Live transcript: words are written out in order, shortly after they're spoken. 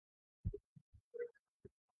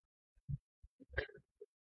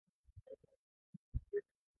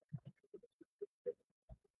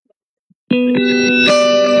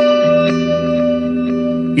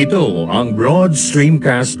Ito ang Broad Stream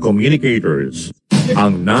Cast Communicators,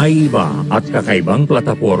 ang naiba at kakaibang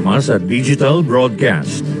plataforma sa digital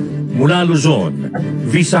broadcast. Mula Luzon,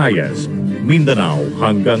 Visayas, Mindanao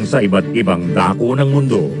hanggang sa iba't ibang dako ng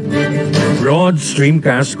mundo. Broad Stream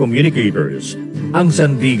Cast Communicators, ang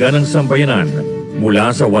sandigan ng sambayanan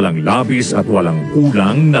mula sa walang labis at walang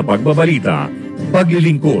kulang na pagbabalita,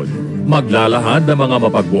 paglilingkod, maglalahad ng mga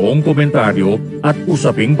mapagbuong komentaryo at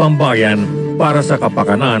usaping pambayan para sa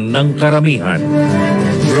kapakanan ng karamihan.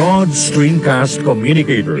 Broad Stream Cast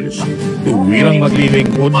Communicators, tuwirang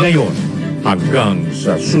maglilingkod ngayon hanggang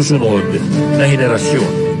sa susunod na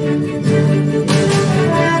henerasyon.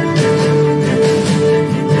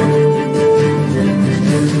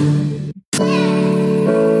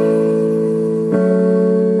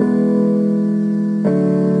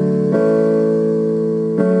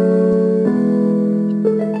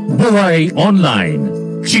 Buhay Online,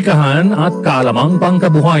 Chikahan at kaalamang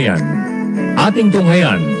pangkabuhayan. Ating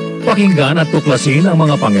tunghayan, pakinggan at tuklasin ang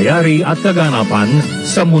mga pangyayari at kaganapan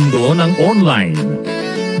sa mundo ng online.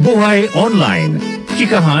 Buhay Online,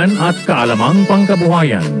 Chikahan at kaalamang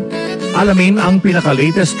pangkabuhayan. Alamin ang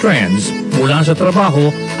pinaka-latest trends mula sa trabaho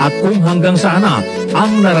at kung hanggang saan na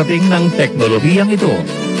ang narating ng teknolohiyang ito.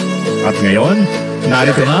 At ngayon,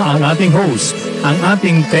 narito na ang ating host, ang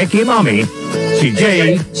ating Techiemommy, si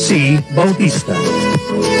Jaye C. Bautista.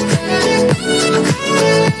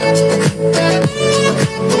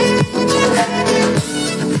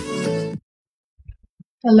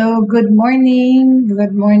 Hello, good morning.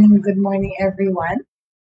 Good morning everyone.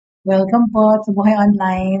 Welcome po sa Buhay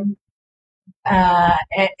Online.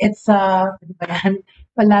 It's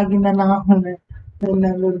palagi na lang ako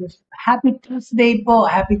nalulus. Happy Tuesday po.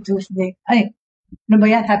 Happy Tuesday. Ay, ano ba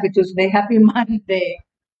yan? Happy Tuesday. Happy Monday.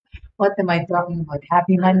 What am I talking about?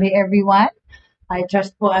 Happy Monday, everyone. I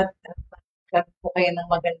trust po at po kayo ng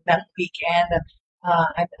magandang weekend.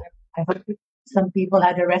 I hope some people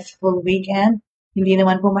had a restful weekend. Hindi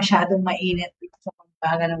naman po masyadong mainit sa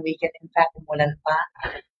pagbaga ng weekend. In fact, umulan pa.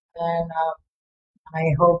 And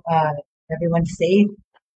I hope everyone's safe.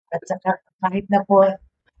 At saka kahit na po,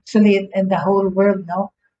 actually in the whole world,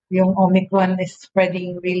 no, yung Omicron is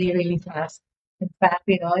spreading really, really fast. In fact,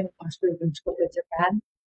 in students go to Japan,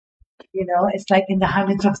 it's like in the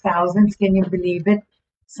hundreds of thousands. Can you believe it?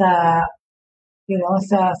 Sa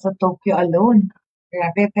Tokyo alone.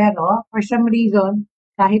 Grabe, pero for some reason,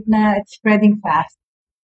 kahit na it's spreading fast,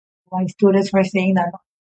 my students were saying that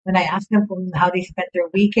when I asked them how they spent their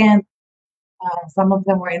weekend, some of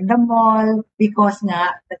them were in the mall because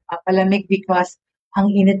nagpapalamig because ang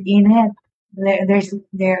init-init.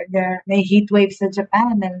 There may heat waves sa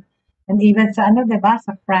Japan and even sa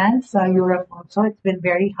sa France, Europe also, it's been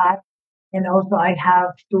very hot. And also I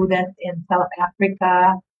have students in South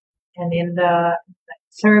Africa and in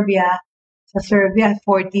Serbia. Sa Serbia,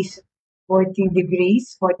 40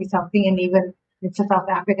 degrees, 40 something, and even in South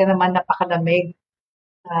Africa naman napakalamig.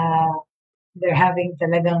 They're having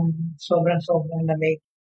talagang sobrang lamig.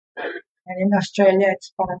 And in Australia,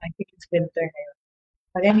 it's parang I think it's winter ngayon.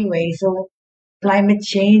 But anyway, so climate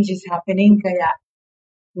change is happening, kaya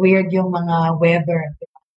weird yung mga weather.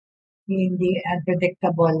 Hindi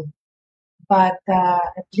unpredictable. But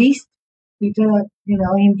at least dito,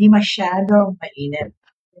 hindi masyado mainit.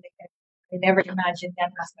 I never imagined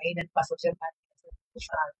that mas mainit pa sa Japan.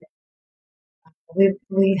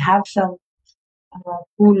 We have some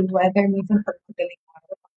cool weather. Minsan pag madaling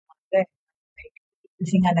araw,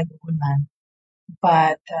 kasi nga nag-uulan.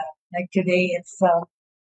 But like today, it's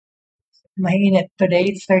mainit. Today,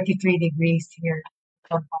 it's 33 degrees here.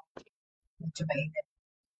 Medyo mainit.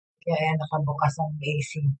 Kaya nakabukas ang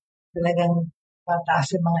AC. Talagang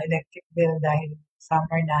tataas yung mga electric bill dahil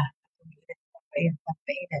summer na.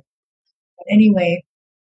 Mainit. But anyway,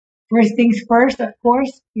 first things first, of course,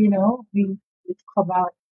 we talk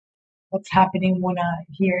about what's happening muna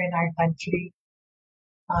here in our country.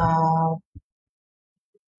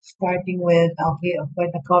 Starting with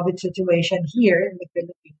the COVID situation here in the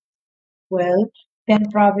Philippines. Well, 10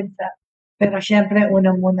 provinces. Pero syempre,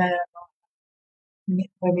 una muna,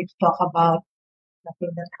 when we talk about something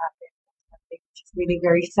that happened, something which is really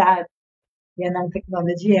very sad. Yan ang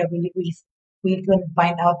technology. We can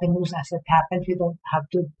find out the news as it happens. We don't have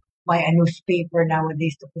to buy a newspaper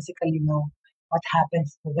nowadays to physically know what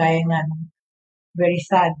happens. Kagaya nga, very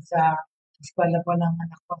sad sa eskwela po ng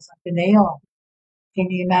anak ko sa Pineo. Can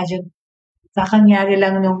you imagine? Kakanyari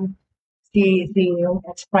lang nung yung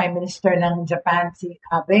ex-prime minister ng Japan, si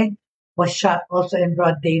Abe, was shot also in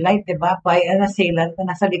broad daylight, diba? By an assailant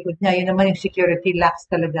na nasa likod niya. Yun naman yung security lacks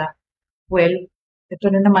talaga. Well, ito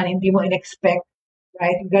na naman, hindi mo in-expect,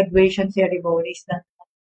 right? Graduation ceremonies ng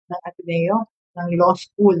Ateneo, ng law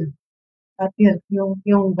school. At yun, yung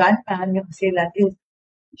gunman, yung assailant is,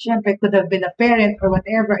 syempre, could have been a parent or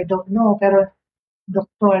whatever, I don't know, pero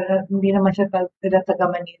doktor, hindi naman siya taga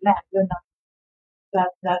Manila. Yun ang,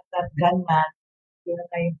 that gunman, yun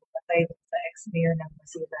na yung pumatay sa ex-mayor ng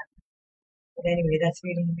Basilan. But anyway, that's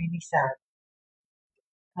really, really sad.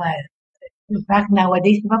 In fact,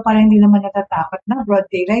 nowadays, di ba parang hindi naman natatakot na broad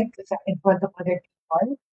daylight in front of other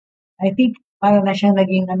people? I think parang na siya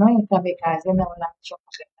naging yung kamikaze na wala na siyang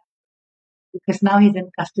pakita. Because now he's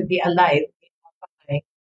in custody alive.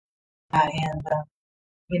 And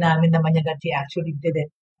inamin naman niya that he actually did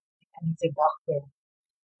it. And he's a doctor.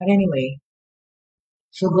 But anyway,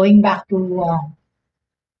 so going back to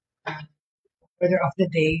further of the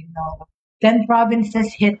day, 10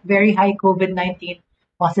 provinces hit very high COVID-19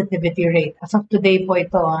 positivity rate. As of today po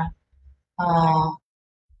ito,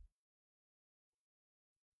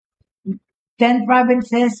 10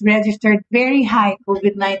 provinces registered very high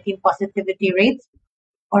COVID-19 positivity rates,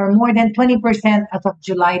 or more than 20% as of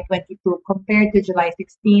July 22 compared to July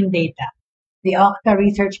 16 data. The Octa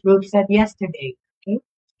Research Group said yesterday. Okay?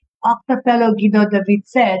 Octa fellow Guido David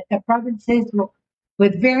said the provinces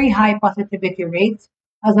with very high positivity rates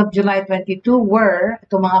as of July 22 were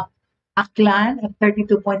mga Aklan at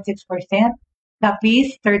 32.6%,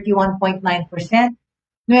 Capiz 31.9%,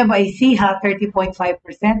 Nueva Ecija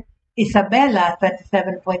 30.5%, Isabela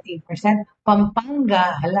 27.8%,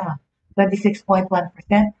 Pampanga 26.1%,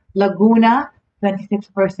 Laguna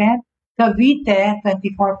 26%, Cavite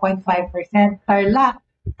 24.5%, Tarlac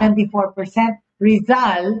 24%,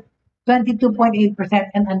 Rizal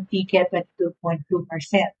 22.8%, and Antique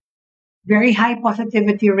 22.2%. Very high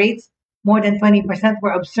positivity rates, more than 20%,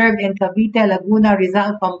 were observed in Cavite, Laguna,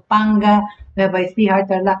 Rizal, Pampanga, Nueva Ecija,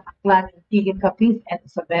 Tarlac, Aklan, Antique, Capiz, and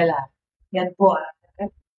Isabela. Yan po.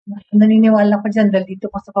 Naniniwala ko dyan dahil dito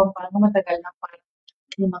pa sa Pampanga matagal na parang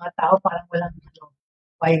yung mga tao parang walang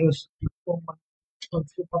virus kung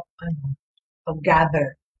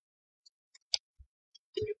mag-gather.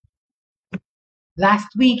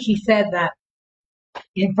 Last week, he said that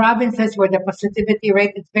in provinces where the positivity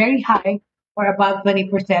rate is very high, or above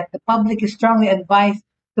 20%, the public is strongly advised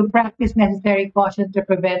to practice necessary caution to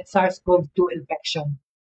prevent SARS-CoV-2 infection.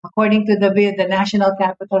 According to the National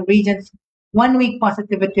Capital Region's one-week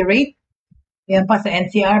positivity rate, yan pa sa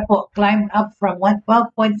NCR po, climbed up from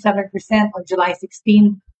 12.7% on July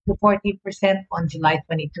 16 to 14% on July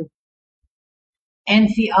 22.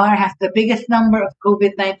 NCR has the biggest number of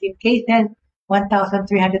COVID-19 cases,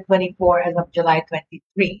 1,324 as of July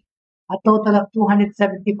 23. A total of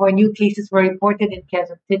 274 new cases were reported in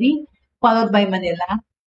Quezon City, followed by Manila,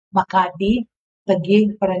 Makati,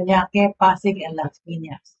 Taguig, Parañaque, Pasig, and Las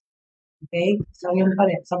Piñas. Okay? So yun pa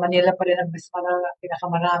rin. Sa Manila pa rin ang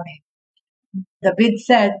pinakamarami. The bid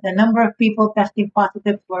said the number of people testing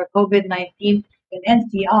positive for COVID-19 in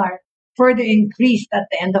NCR further increased at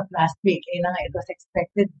the end of last week. It was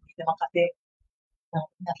expected. Hindi naman kasi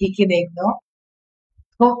nakikinig, no?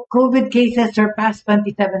 COVID cases surpassed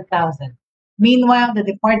 27,000. Meanwhile, the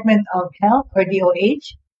Department of Health, or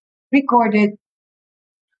DOH, recorded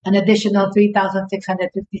an additional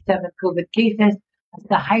 3,657 COVID cases as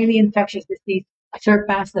the highly infectious disease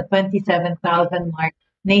surpassed the 27,000 mark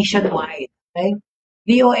nationwide. Okay?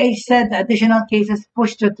 DOH said the additional cases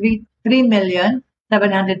pushed to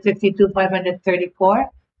 3,752,534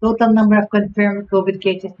 total number of confirmed COVID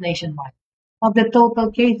cases nationwide. Of the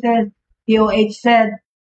total cases, DOH said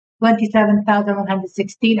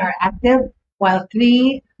 27,116 are active, while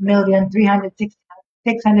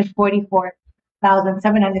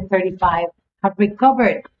 3,344,735 have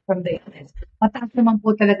recovered from the illness. Mataas naman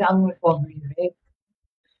po talaga ang recovery rate.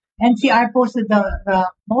 NCR posted the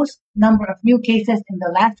most number of new cases in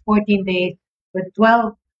the last 14 days with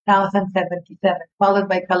 12,077, followed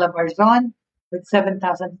by Calabarzon with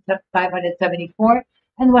 7,574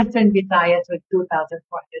 and Western Visayas with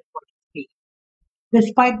 2,443.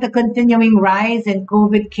 Despite the continuing rise in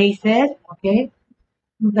COVID cases, okay,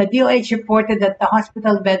 the DOH reported that the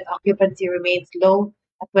hospital bed occupancy remains low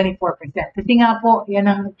at 24%. Kasi nga po, yan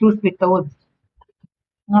ang truth be told.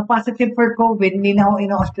 Mga positive for COVID, hindi na ho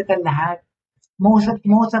ino-hospital lahat. Most of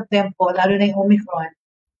them po, lalo na yung Omicron,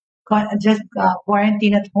 just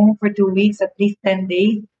quarantine at home for 2 weeks, at least 10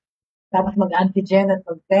 days, tapos mag-antigen at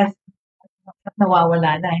mag-test, at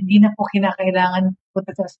nawawala na. Hindi na po kinakailangan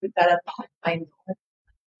punta sa hospital at confine doon.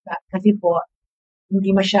 Kasi po,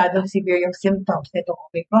 hindi masyadong severe yung symptoms nitong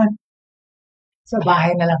Omicron. Sa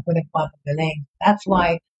bahay na lang po nagpapagaling. That's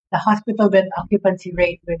why the hospital bed occupancy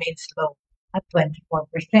rate remains low at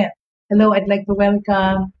 24%. Hello, I'd like to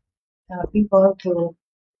welcome people to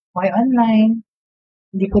Buhay Online.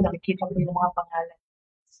 Hindi ko nakikita ko yung mga pangalan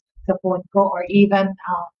sa phone ko or even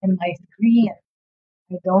in my screen.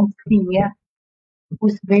 I don't see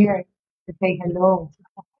who's there to say hello.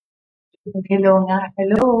 Hello nga.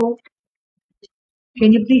 Hello.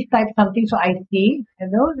 Can you please type something so I see?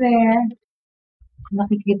 Hello there.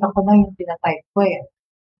 Nakikita ko na yung pinatype ko eh.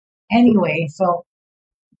 Anyway, so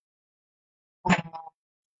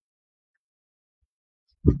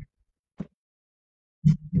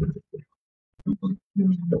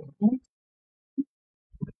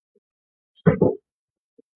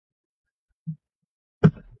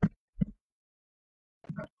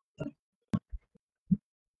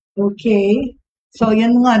okay. So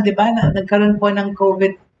yun nga, 'di ba? Nagkaroon po ng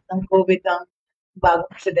COVID ang bagong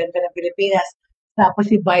presidente ng Pilipinas. Tapos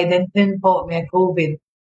si Biden din po may COVID.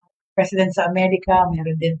 President sa Amerika,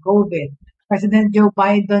 meron din COVID. President Joe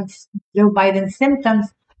Biden's symptoms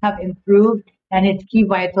have improved and his key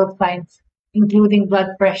vital signs, including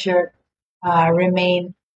blood pressure,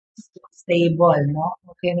 remain stable. No?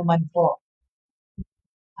 Okay naman po.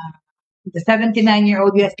 The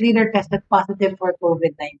 79-year-old US leader tested positive for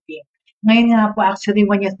COVID-19. Ngayon nga po, actually,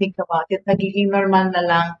 when you think about it, nagiging normal na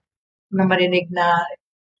lang na marinig na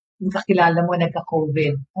yung kakilala mo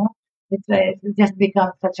nagka-COVID. No? It just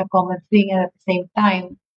becomes such a common thing, and at the same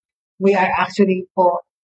time, we are actually po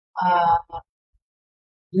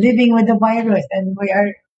living with the virus, and we are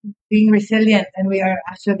being resilient, and we are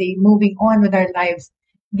actually moving on with our lives.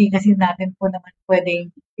 Hindi kasi natin po naman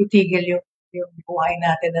pwedeng itigil yung buhay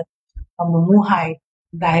natin at pamumuhay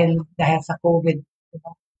dahil sa COVID.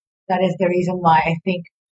 Diba? That is the reason why I think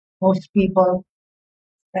most people,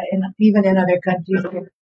 even in other countries, are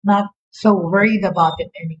not so worried about it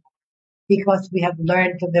anymore because we have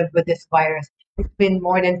learned to live with this virus. It's been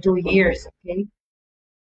more than 2 years, okay?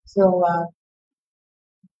 So,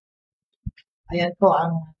 ayan po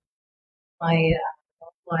ang my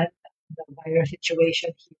the virus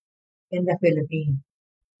situation here in the Philippines.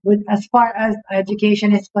 As far as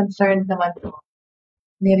education is concerned naman po,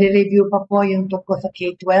 nire-review pa po yung tungkol sa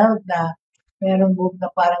K-12 na merong move na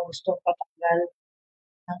parang gustong patanggal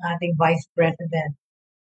ng ating Vice President.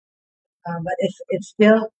 But it's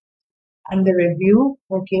still under review,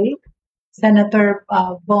 okay? Senator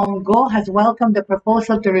Bongo has welcomed the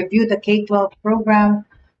proposal to review the K-12 program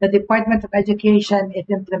the Department of Education is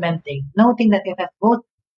implementing, noting that it has both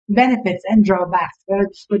benefits and drawbacks. Pero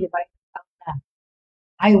gusto di ba,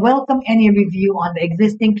 I welcome any review on the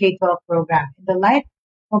existing K-12 program. In the light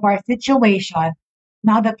of our situation,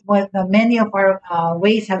 now that many of our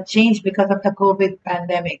ways have changed because of the COVID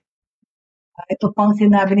pandemic. Ito pang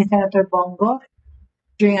sinabi ni Senator Bongo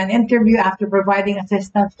during an interview after providing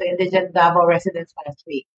assistance to indigent Davao residents last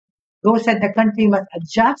week. Go said the country must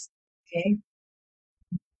adjust, okay?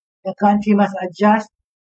 The country must adjust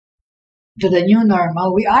to the new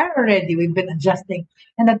normal. We've been adjusting,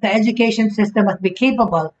 and that the education system must be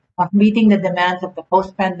capable of meeting the demands of the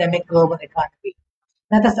post-pandemic global economy.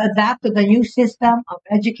 Let us adapt to the new system of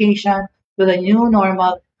education, to the new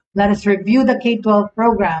normal. Let us review the K-12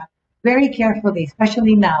 program very carefully,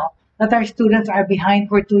 especially now that our students are behind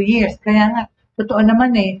for 2 years. Kaya nga, totoo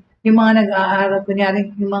naman yung mga nag-aaral,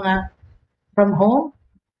 kunyari yung mga from home,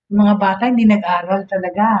 yung mga bata hindi nag-aaral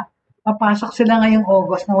talaga. Papasok sila ngayong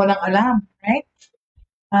August na walang alam, right?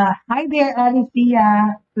 Hi there,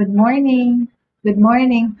 Alicia. Good morning. Good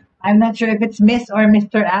morning. I'm not sure if it's Miss or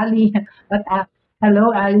Mr. Ali, but hello,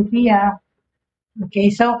 Alicia. Okay,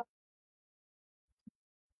 so,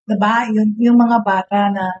 diba, yung mga bata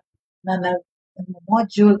na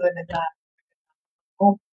nag-module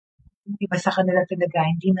o iba sa kanila talaga,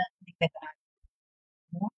 hindi nag-aaral.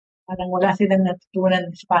 No? Parang wala silang natutunan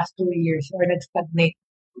this past 2 years or nag-stagnate.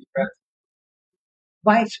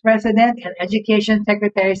 Vice President and Education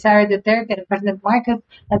Secretary Sara Duterte and President Marcos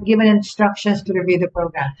have given instructions to review the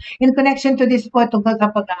program. In connection to this po, tungkol sa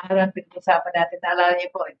pag-aaral, pinag-usapan natin, naalala niyo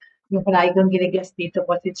po, yung palagi kong ginigest dito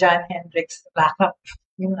po si John Hendricks Backup,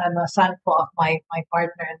 yung son po of my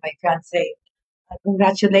partner and my fiancé.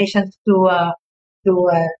 Congratulations to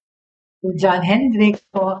John Hendricks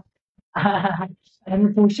po. Ano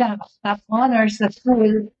po siya, top honors sa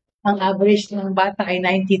school. Ang average ng bata ay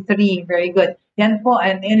 93. Very good. Yan po.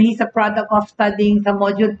 And he's a product of studying sa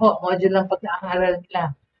module po. Module ng pag-aaral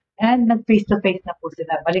nila. And nag-face-to-face na po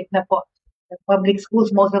sila. Balik na po. The public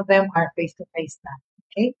schools, most of them are face-to-face na.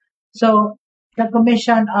 Okay? So, the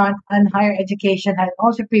Commission on Higher Education has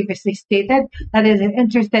also previously stated that it is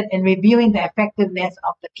interested in reviewing the effectiveness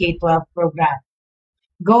of the K-12 program.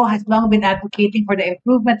 GO has long been advocating for the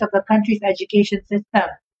improvement of the country's education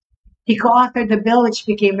system, He co-authored the bill which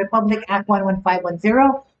became Republic Act 11510,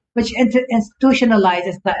 which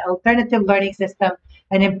institutionalizes the alternative learning system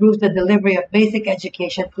and improves the delivery of basic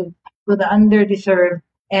education to the underdeserved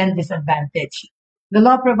and disadvantaged. The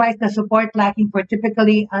law provides the support lacking for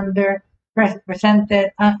typically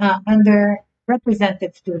underrepresented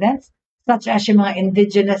students, such as yung mga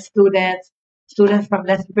indigenous students, students from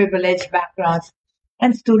less privileged backgrounds,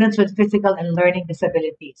 and students with physical and learning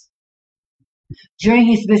disabilities. During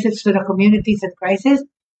his visits to the communities in crisis,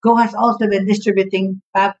 Go has also been distributing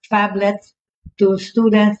phablets to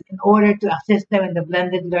students in order to assist them in the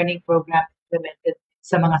blended learning program implemented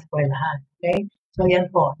sa mga eskwelahan. Okay? So yan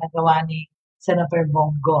po, nagawa ni Senator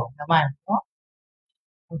Bongo naman. No?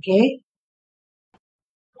 Okay?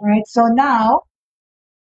 Alright, so now,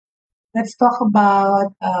 let's talk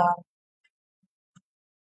about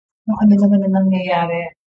kung ano naman ang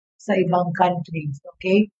nangyayari sa ibang countries.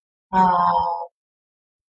 Okay?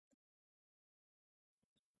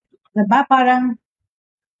 Diba parang,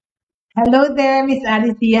 hello there, Miss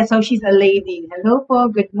Alicia. So she's a lady. Hello po.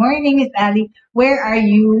 Good morning, Miss Ali. Where are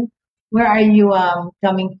you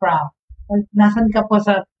coming from? Nasaan ka po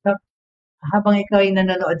habang ikaw ay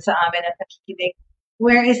nanonood sa amin at nakikinig?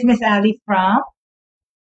 Where is Miss Ali from?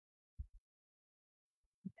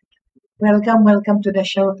 Welcome to the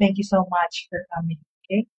show. Thank you so much for coming.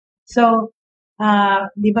 Okay? So,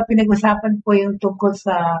 di ba pinag-usapan po yung tungkol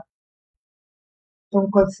sa I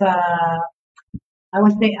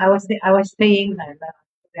was saying na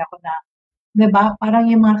diba, parang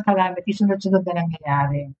yung mga calamity, sunod-sunod na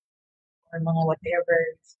nangyayari. Or mga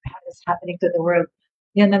whatever is happening to the world.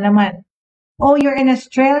 Yan na naman. Oh, you're in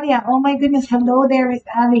Australia. Oh my goodness. Hello there, Miss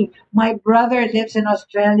Ali. My brother lives in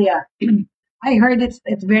Australia. I heard it's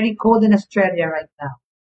very cold in Australia right now.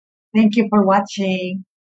 Thank you for watching.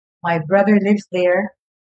 My brother lives there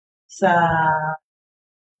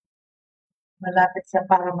malapit sa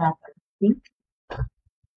Parramatta, I think.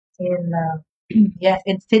 In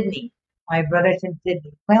Sydney. My brother's in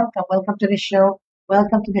Sydney. Welcome to the show.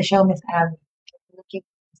 Welcome to the show, Miss Ali.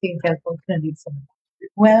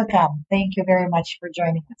 Welcome. Thank you very much for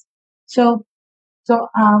joining us. So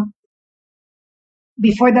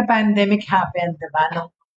before the pandemic happened, diba,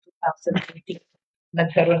 noong 2020,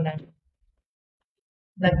 nagkaroon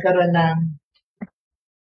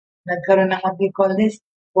ng what we call this,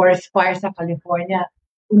 forest fire sa California.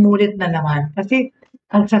 Umulit na naman. Kasi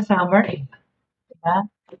ang sa summer diba?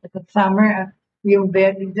 Sa summer, yung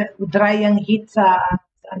very dry ang heat sa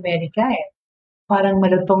Amerika Parang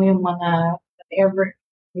malutong yung mga whatever,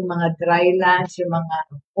 yung mga dry lands, yung mga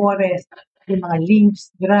forest, yung mga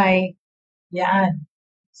leaves dry. Yan.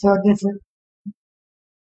 So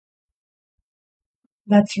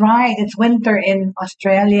that's right. It's winter in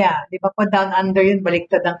Australia. Di ba po down under yun,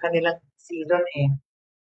 baliktad ang kanilang season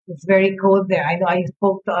It's very cold there. I know I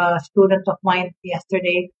spoke to a student of mine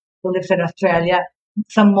yesterday who lives in Australia.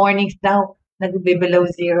 Some mornings daw, nag-below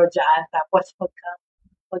zero dyan. Tapos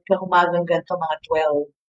pagka umagang ganito, mga 12.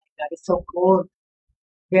 God, it's so cold.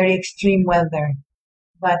 Very extreme weather.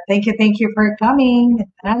 But thank you for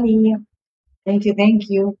coming, Ali. Thank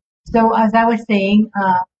you. So as I was saying,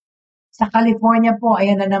 sa California po,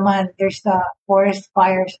 ayan na naman, there's forest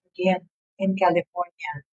fires again in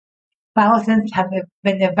California. Thousands have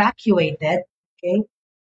been evacuated, okay,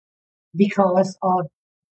 because of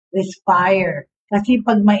this fire. Kasi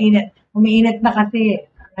pag umiinit na kasi,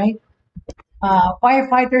 right?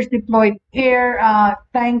 Firefighters deployed air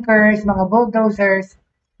tankers, mga bulldozers.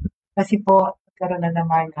 Kasi po, karon na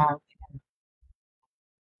naman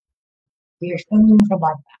here's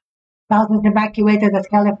about that. Thousands evacuated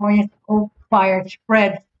as California's oak fire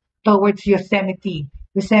spread towards Yosemite.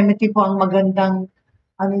 Yosemite po ang magandang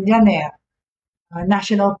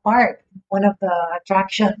national park, one of the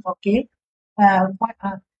attractions, okay?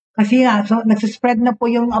 Kasi so nagsispread na po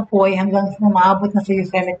yung apoy hanggang maabot na sa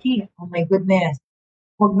Yosemite. Oh my goodness.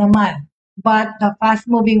 Huwag naman. But the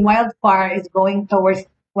fast-moving wildfire is going towards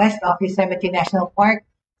west of Yosemite National Park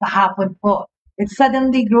kahapon po. It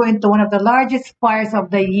suddenly grew into one of the largest fires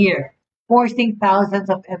of the year, forcing thousands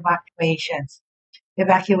of evacuations,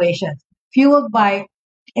 fueled by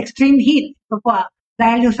extreme heat. So po,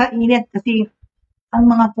 dahil yung sa init kasi ang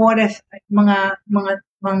mga forest, mga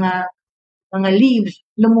leaves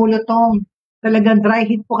lumulutong. Talagang dry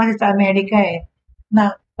heat po kasi sa Amerika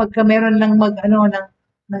na pagka meron lang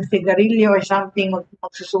ng sigarilyo or something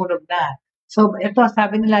magsusunog na. So ito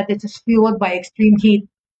sabi nila, this is fueled by extreme heat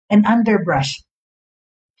and underbrush.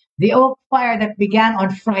 The oak fire that began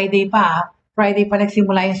on Friday pa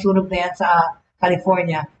nagsimula yung sunog na yan sa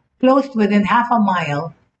California, closed within half a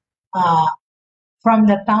mile from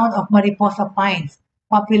the town of Mariposa Pines,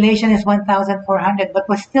 Population is 1,400, but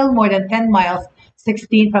was still more than 10 miles,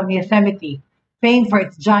 16 from Yosemite. Famed for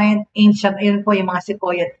its giant ancient, yun po yung mga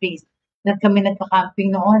sequoia trees. Kami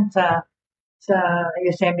nagka-camping noon sa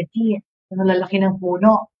Yosemite. Ang lalaki ng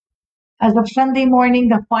puno. As of Sunday morning,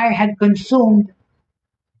 the fire had consumed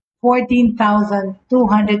 14,281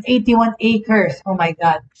 acres. Oh my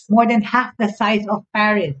God. More than half the size of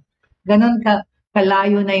Paris. Ganun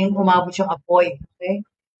kalayo na yung umabot yung apoy. Okay?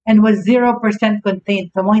 And was 0% contained.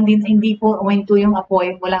 So hindi po uminto yung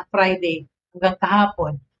apoy mula Friday hanggang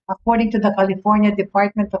kahapon. According to the California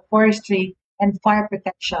Department of Forestry and Fire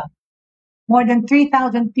Protection. More than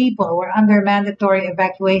 3,000 people were under mandatory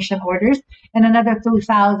evacuation orders and another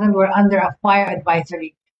 2,000 were under a fire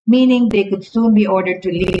advisory, meaning they could soon be ordered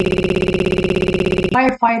to leave.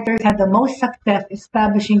 Firefighters had the most success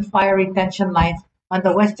establishing fire retention lines on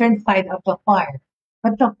the western side of the fire,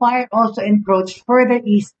 but the fire also encroached further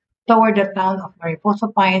east toward the town of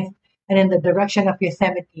Mariposa Pines and in the direction of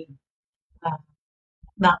Yosemite.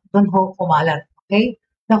 Doon ho kumalat. Okay?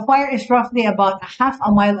 The fire is roughly about a half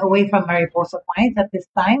a mile away from Mariposa Pines at this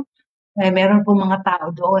time. Meron po mga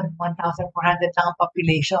tao doon, 1,400 lang ang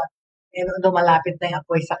population. Malapit na yung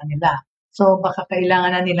apoy sa kanila. So baka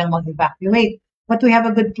kailangan na nilang mag-evacuate. But we have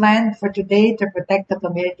a good plan for today to protect the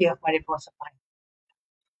community of Mariposa Pines.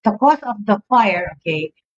 The cause of the fire,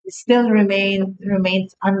 okay, still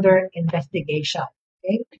remains under investigation.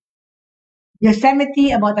 Okay?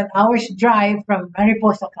 Yosemite, about an hour's drive from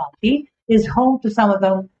Mariposa County, is home to some of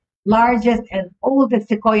the largest and oldest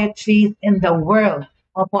sequoia trees in the world.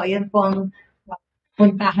 Opo, yan po ang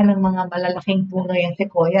puntahan ng mga malalaking puno yung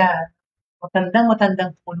sequoia.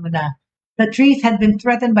 Matandang puno na. The trees had been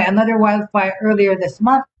threatened by another wildfire earlier this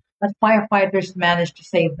month, but firefighters managed to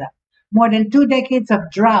save them. More than 2 decades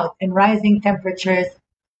of drought and rising temperatures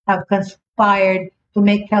have conspired to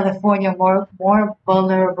make California more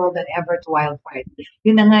vulnerable than ever to wildfires.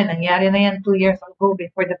 Yun na nga, nangyari na yan 2 years ago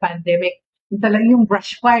before the pandemic. Yung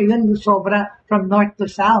brush fire, yun sobra from north to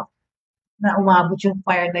south na umabot yung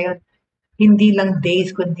fire na yun. Hindi lang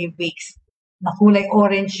days, kundi weeks. Nakulay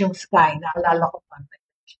orange yung sky. Naalala ko pa.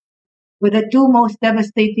 With the 2 most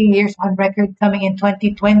devastating years on record coming in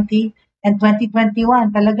 2020 and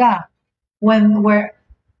 2021, talaga, when more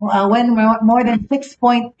than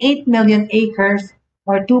 6.8 million acres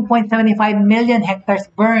or 2.75 million hectares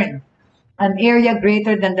burned, an area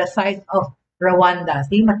greater than the size of Rwanda.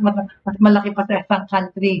 See, mas malaki pa sa isang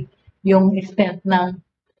country yung extent ng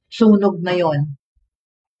sunog na yon.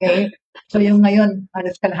 Okay? So yung ngayon,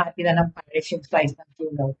 halos kalahati na ng Paris yung size ng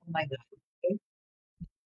sunog. Oh my God. Okay?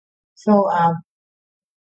 So, all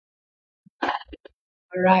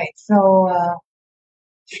right. So,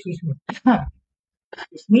 excuse me.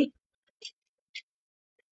 Excuse me.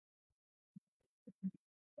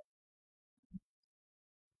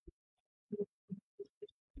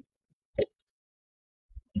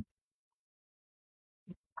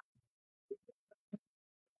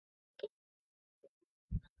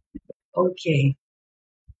 Okay.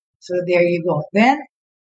 So there you go. Then,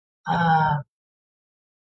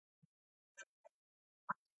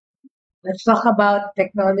 let's talk about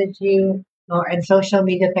technology and social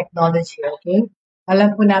media technology, okay?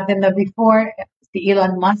 Alam po natin na before, si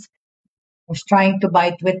Elon Musk was trying to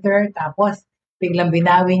buy Twitter, tapos biglang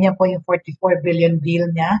binawi niya po yung 44 billion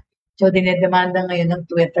deal niya. So, dinedemanda ngayon ng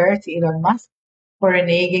Twitter si Elon Musk for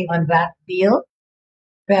reneging on that deal.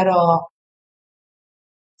 Pero,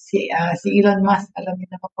 si Elon Musk, alam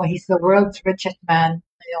niyo naman po, he's the world's richest man.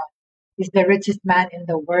 He's the richest man in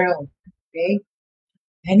the world. Okay?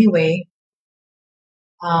 Anyway,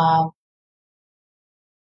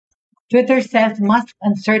 Twitter says Musk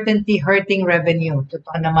uncertainty hurting revenue.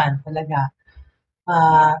 Totoo naman, talaga.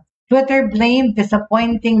 Twitter blamed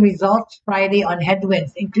disappointing results Friday on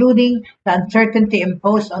headwinds, including the uncertainty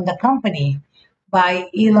imposed on the company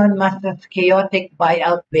by Elon Musk's chaotic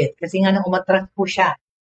buyout bid. Kasi nga nung umatras po siya,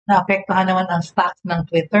 naapektuhan naman ang stocks ng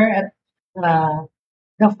Twitter. At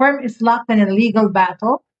the firm is locked in a legal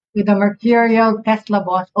battle with the mercurial Tesla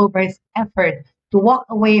boss over his effort to walk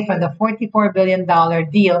away from the $44 billion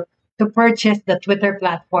deal to purchase the Twitter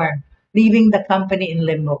platform, leaving the company in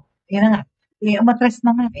limbo. Yan na nga. Umatras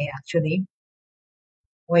na nga actually.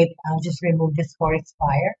 Wait, I'll just remove this forest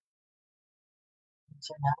fire.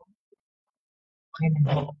 So now, okay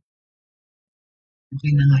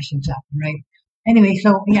na nga siya, right? Anyway,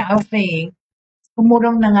 so yeah, I was saying,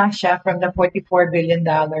 umurong na nga siya from the $44 billion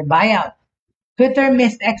buyout. Twitter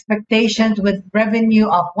missed expectations with revenue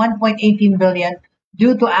of $1.18 billion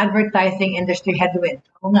due to advertising industry headwinds.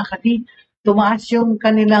 O nga, kasi tumaas yung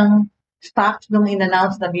kanilang stocks nung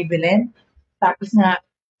in-announce na bibilin. Tapos nga,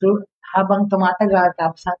 habang tumatagal,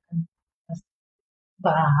 tapos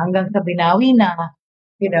hanggang sa binawi na,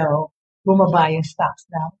 bumaba yung stocks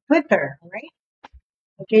ng Twitter, right?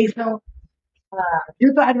 Okay, so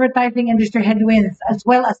due to advertising industry headwinds as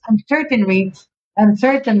well as uncertainty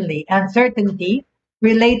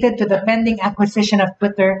related to the pending acquisition of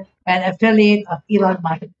Twitter and affiliate of Elon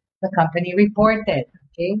Musk, the company reported.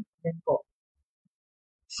 Okay,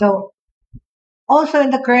 so also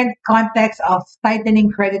in the current context of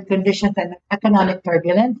tightening credit conditions and economic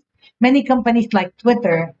turbulence, many companies like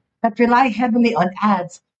Twitter that rely heavily on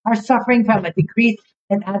ads are suffering from a decrease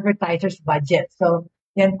in advertisers' budget. So,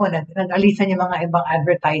 yan po, nag-alisan yung mga ibang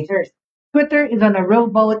advertisers. Twitter is on a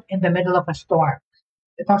rowboat in the middle of a storm.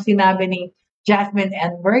 Itong sinabi ni Jasmine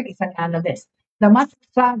Enberg, isang analyst. The Musk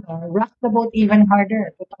saga rocked the boat even harder.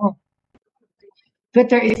 Totoo.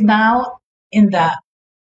 Twitter is now in the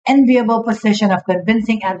enviable position of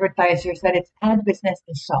convincing advertisers that its ad business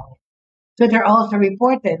is solid. Twitter also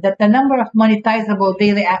reported that the number of monetizable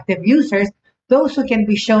daily active users, those who can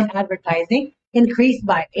be shown advertising, increased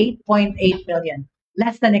by 8.8 million,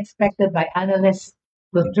 less than expected by analysts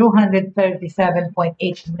with 237.8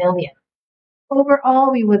 million.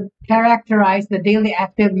 Overall, we would characterize the daily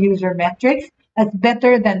active user metrics as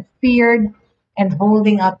better than feared and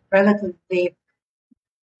holding up relatively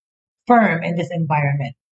firm in this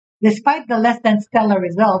environment. Despite the less than stellar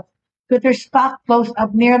results, Twitter stock closed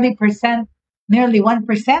up nearly 1%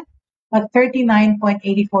 at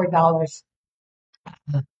 $39.84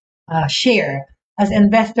 share, as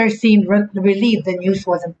investors seemed relieved the news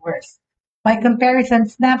wasn't worse. By comparison,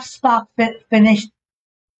 Snap's stock finished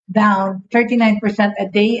down 39% a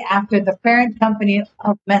day after the parent company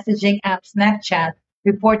of messaging app Snapchat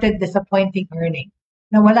reported disappointing earnings.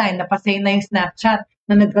 Nawala, napasay na yung Snapchat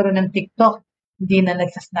na nagkaroon ng TikTok, hindi na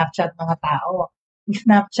nagsa-Snapchat mga tao. Yung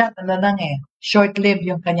Snapchat, short-lived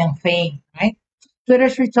yung kanyang fame, right?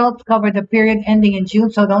 Twitter's results cover the period ending in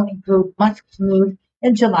June, so don't include Musk's move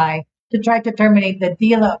in July to try to terminate the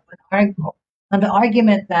deal on the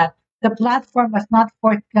argument that the platform was not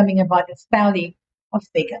forthcoming about its tally of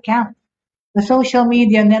fake accounts. The social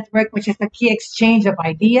media network, which is the key exchange of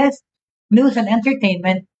ideas, news, and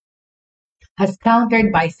entertainment, has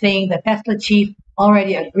countered by saying the Tesla chief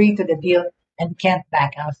already agreed to the deal and can't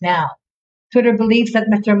back out now. Twitter believes that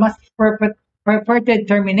Mr. Musk's purported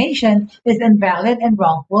termination is invalid and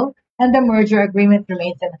wrongful, and the merger agreement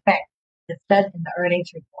remains in effect. It's said in the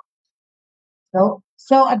earnings report.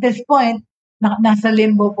 So at this point, nasa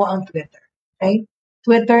limbo po ang Twitter. Okay?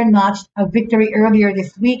 Twitter notched a victory earlier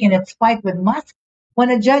this week in its fight with Musk when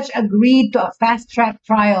a judge agreed to a fast-track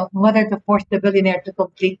trial on whether to force the billionaire to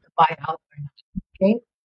complete the buyout or not. Okay?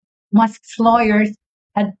 Musk's lawyers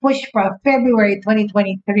had pushed for a February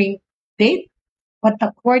 2023 date, but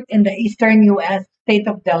the court in the eastern U.S. state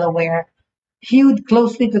of Delaware hewed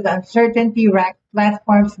closely to the uncertainty-racked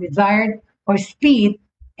platform's desired for speed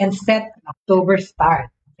and set an October start.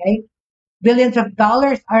 Okay? Billions of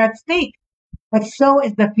dollars are at stake, but so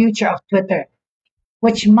is the future of Twitter,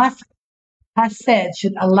 which Musk has said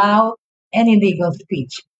should allow any legal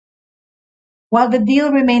speech. While the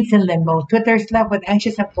deal remains in limbo, Twitter's left with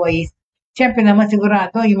anxious employees. Siyempre naman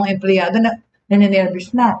sigurado yung mga empleyado na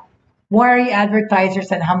naninervous na. Worry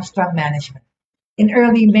advertisers and hamstrung management. In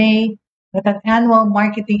early May, at an annual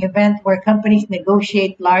marketing event where companies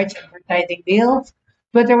negotiate large advertising deals,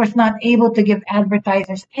 Twitter was not able to give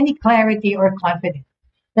advertisers any clarity or confidence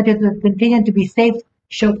that it would continue to be safe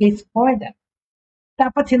showcase for them.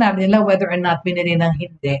 Dapat sinabi nila whether or not binili ng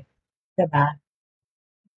hindi. Diba?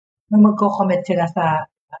 Nung magko-comment sila sa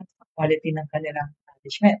quality ng kanilang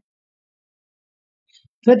management.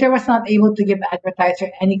 Twitter was not able to give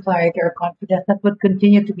advertisers any clarity or confidence that would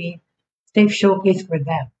continue to be safe showcase for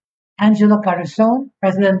them. Angelo Carusone,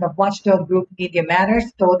 president of watchdog group Media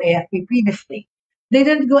Matters, told AFP previously, they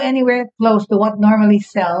didn't go anywhere close to what normally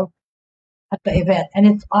sells at the event, and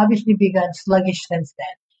it's obviously begun sluggish since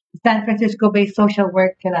then. San Francisco-based social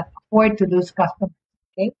work cannot afford to lose customers.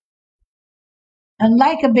 Okay?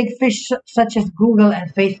 Unlike a big fish such as Google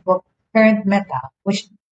and Facebook, parent Meta, which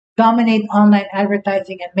dominate online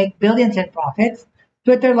advertising and make billions in profits,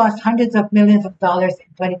 Twitter lost hundreds of millions of dollars in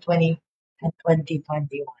 2020 and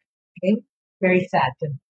 2021. Okay? Very sad.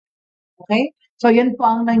 Okay? So yun po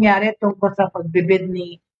ang nangyari tungkol sa pagbibid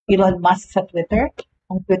ni Elon Musk sa Twitter.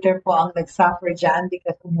 Ang Twitter po ang nag-suffer dyan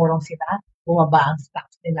because umurong sila, bumaba ang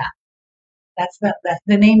stocks nila. That's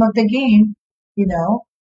the name of the game, you know.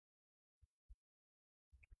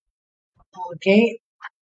 Okay.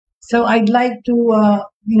 So I'd like to,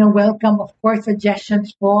 welcome, of course,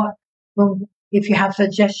 suggestions for, if you have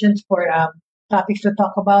suggestions for topics to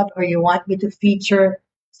talk about or you want me to feature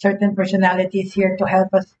certain personalities here to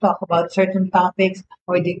help us talk about certain topics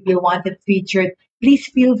or you want it featured, please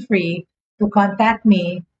feel free to contact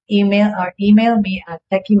me, email me at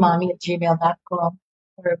techiemommy@gmail.com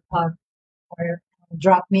or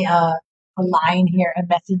drop me a line here, a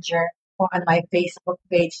messenger, or on my Facebook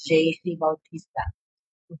page, JC Bautista.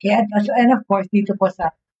 Okay, and of course, dito po sa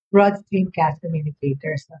Broad Stream Cast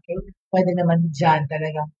Communicators. Okay, pwede naman dyan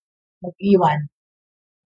talagang mag-iwan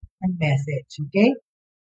ng message. Okay,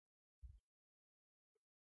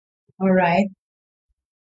 all right.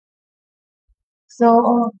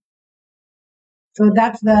 So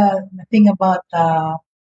that's the thing about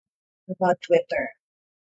Twitter.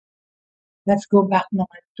 Let's go back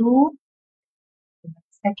naman to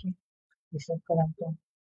second. Isang ko lang itong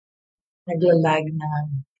naglalag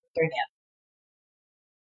ng internet.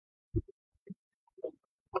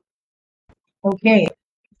 Okay,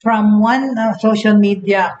 from one social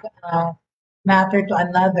media matter to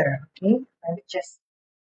another. Okay, let me just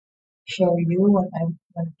show you what I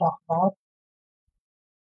want to talk about.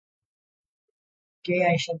 Okay,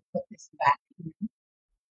 I should put this back here.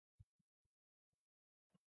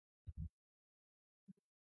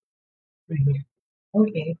 Right here.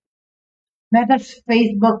 Okay. Meta's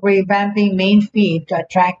Facebook revamping main feed to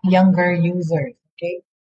attract younger users. Okay,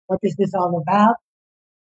 what is this all about?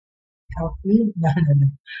 Healthy? No, no, no.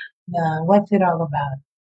 No, what's it all about?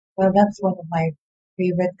 Well, that's one of my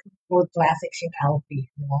favorite old classics in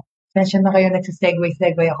Alfie. You know? Sensya na kayo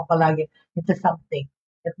nagsisegue ako palagi into something.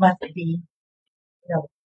 It must be, you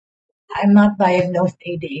know, I'm not diagnosed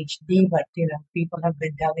ADHD, but, you know, people have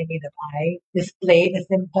been telling me that I display the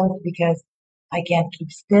symptoms because I can't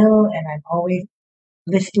keep still and I'm always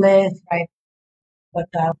listless, right? But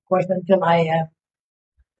of course, until I am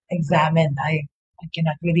examined, I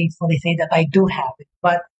cannot really fully say that I do have it.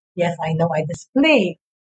 But yes, I know I display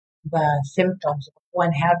the symptoms of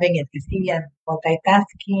one having it. You see, I'm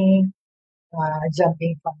multitasking,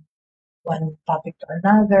 jumping from one topic to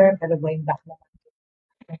another, pero going back naman to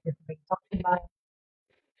what we're talking about.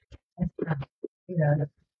 You know.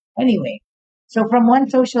 Anyway, so from one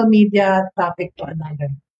social media topic to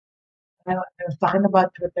another, I was talking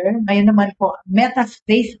about Twitter. Ngayon naman po, Meta's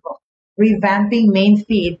Facebook, revamping main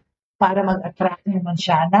feed para mag-attract naman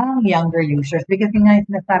siya ng younger users. Because nga yung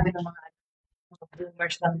sinasabi ng mga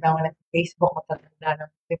boomers lang daw na Facebook o tatanda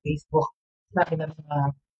ng Facebook. Sabi ng mga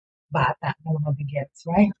bata, ng mga bigets,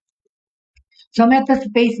 right? So Meta's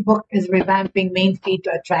Facebook is revamping main feed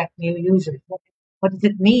to attract new users. What does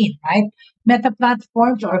it mean, right? Meta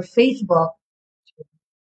platforms or Facebook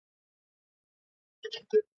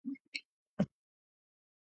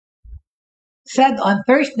said on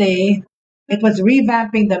Thursday it was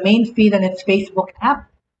revamping the main feed on its Facebook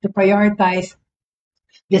app to prioritize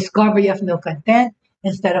discovery of new content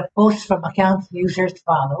instead of posts from accounts users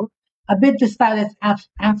follow, a bit to style its apps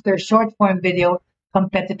after short-form video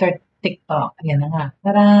competitor TikTok. Ayan na nga.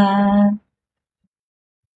 Tara!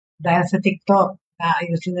 Dahil sa TikTok,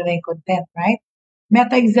 naayusin nila yung content, right?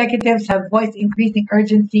 Meta executives have voiced increasing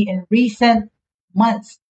urgency in recent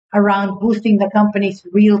months around boosting the company's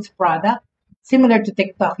Reels product, similar to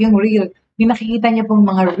TikTok. Yung Reel, yung nakikita niyo pong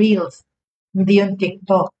mga Reels, hindi yung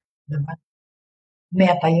TikTok. Diba?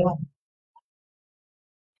 Meta yun.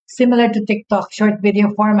 Similar to TikTok short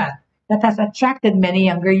video format that has attracted many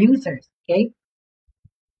younger users. Okay?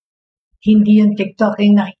 Hindi yung TikTok.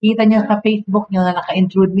 Yung nakikita niyo sa Facebook niyo na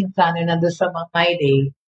naka-intrude minsan na nandun sa mga My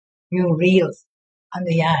Day, yung Reels. Ano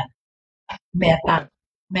yan?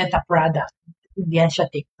 Meta product. Hindi yan siya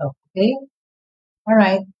TikTok. Okay?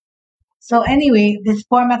 Alright. So anyway, this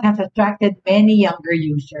format has attracted many younger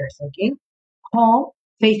users. Okay? Home,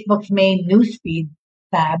 Facebook's main newsfeed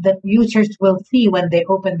tab that users will see when they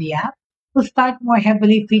open the app, will start more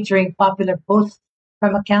heavily featuring popular posts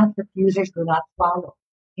from accounts that users do not follow,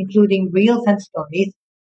 including reels and stories,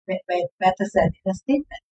 Meta said in a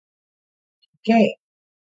statement. Okay.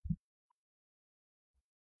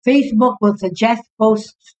 Facebook will suggest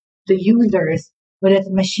posts to users with its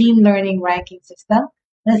machine learning ranking system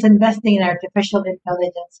and is investing in artificial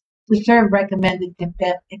intelligence to serve recommended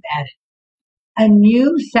content it added. A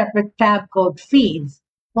new separate tab called Feeds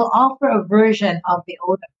will offer a version of the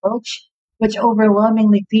old approach, which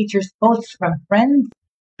overwhelmingly features posts from friends,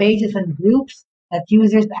 pages, and groups that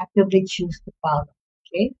users actively choose to follow.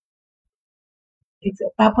 Okay?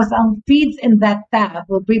 Tapos ang feeds in that tab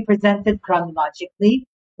will be presented chronologically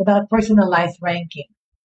without personalized ranking.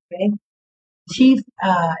 Okay? Chief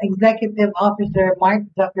Executive Officer Mark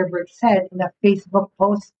Zuckerberg said in a Facebook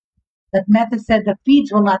post that Meta said the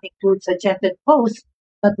feeds will not include suggested posts,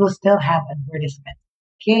 but will still have advertisements.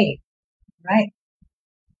 Okay, right.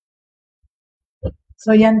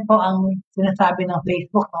 So yan po ang sinasabi ng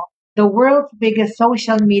Facebook. No? The world's biggest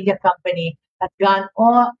social media company has gone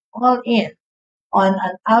all in on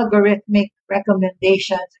an algorithmic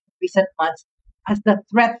recommendations in recent months as the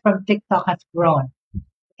threat from TikTok has grown.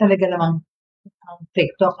 Talaga namang ang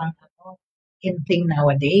TikTok ang in thing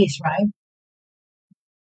nowadays, right?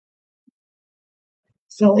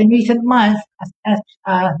 So in recent months, as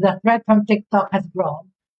the threat from TikTok has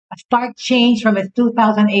grown, a stark change from its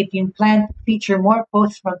 2018 plan to feature more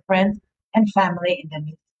posts from friends and family in the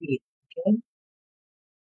newsfeed. Okay?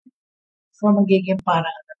 So magiging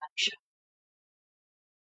parang ano lang siya.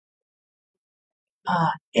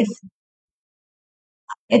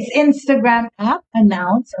 Its Instagram app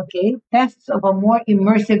announced, tests of a more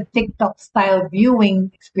immersive TikTok-style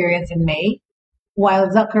viewing experience in May,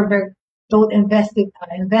 while Zuckerberg told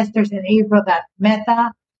investors in April that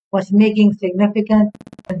Meta was making significant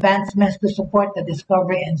advancements to support the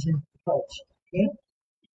discovery engine approach. Okay?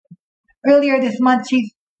 Earlier this month, Chief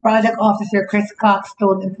Product Officer Chris Cox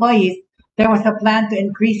told employees there was a plan to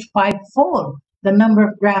increase fivefold the number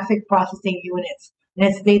of graphic processing units in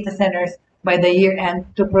its data centers by the year end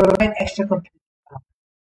to provide extra computing power.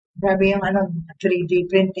 Grabe yung 3D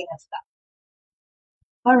printing and stuff.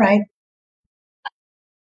 All right.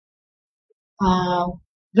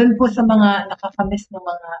 Doon po sa mga nakakamiss ng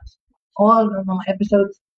all ng mga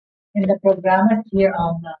episodes in the program here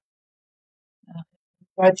on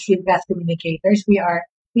Broad Stream Cast Communicators. We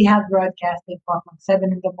have broadcasting from 7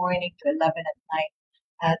 in the morning to 11 at night.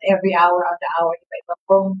 At every hour on the hour, iba-iba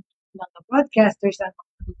pong mga broadcasters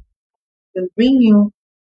will bring you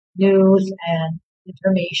news and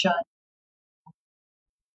information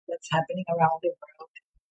that's happening around the world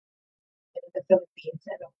in the Philippines.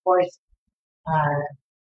 And of course,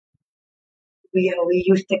 we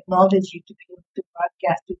use technology to be able to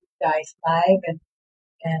broadcast to you guys live and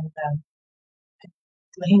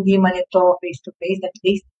kung hindi man ito face-to-face, at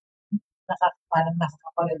least parang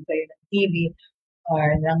nakakapanood tayo ng TV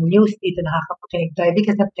or ng news dito, nakakapakinig tayo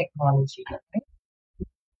because of technology. Right?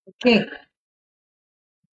 Okay.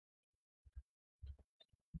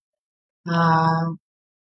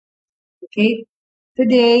 Okay.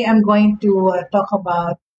 Today, I'm going to talk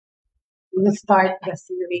about, we will start the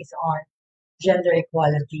series on gender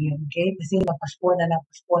equality. Okay? Kasi napaspon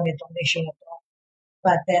itong issue na to.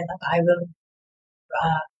 But then I will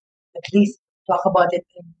at least talk about it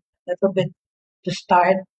in a little bit to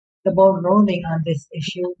start the ball rolling on this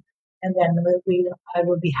issue. And then I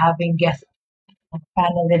will be having guest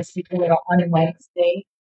panelists on Wednesday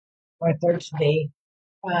or Thursday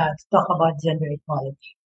to talk about gender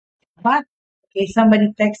equality. But, okay,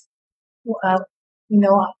 somebody text, ano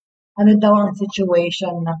daw ang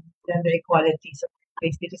situation ng gender equality sa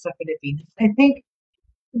dito sa Philippines. I think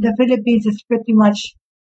the Philippines is pretty much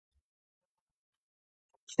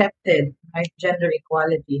accepted, right, gender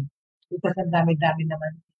equality because ang dami-dami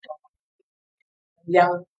naman dito.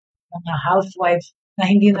 Yung mga housewives na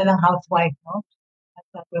hindi na lang housewife, no? At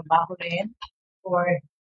nagtrabaho rin or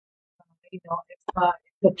if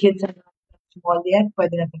the kids are not small yet,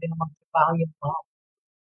 pwede na magtrabaho yung mom.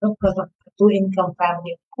 So because of a two-income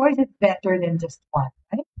family, of course, it's better than just one,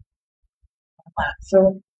 right?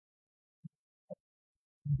 So,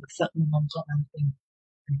 I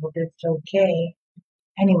hope it's okay.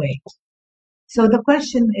 Anyway, so the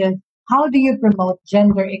question is, how do you promote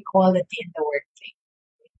gender equality in the workplace?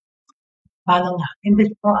 Paano nga? In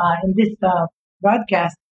this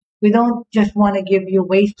broadcast, we don't just want to give you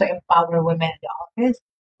ways to empower women in the office,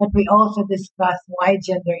 but we also discuss why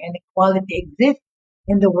gender inequality exists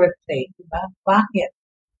in the workplace. Diba? Bakit?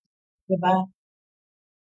 Diba?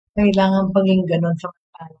 Kailangan paging ganun sa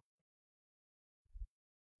mga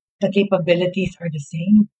the capabilities are the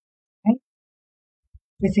same. Right?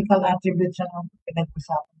 Physical attributes ang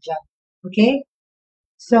pinag-usapan dyan. Okay?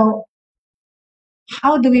 So,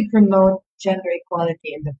 how do we promote gender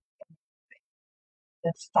equality in the workplace?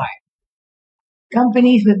 Let's start.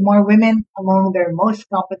 Companies with more women among their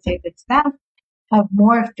most compensated staff have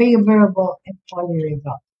more favorable employee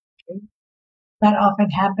results. Okay? That often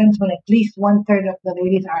happens when at least 1/3 of the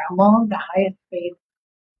ladies are among the highest paid,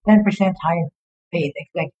 10% highest paid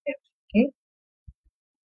executives. Okay?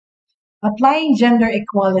 Applying gender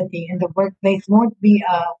equality in the workplace won't be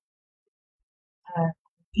a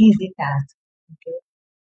easy task. Okay?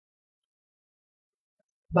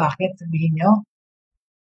 Bakit? Sabihin nyo?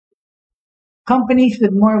 Companies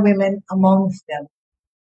with more women amongst them,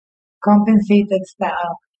 compensated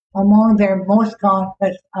staff, among their most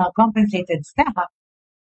compensated staff,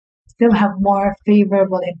 still have more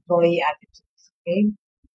favorable employee attitudes. Okay?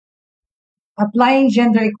 Applying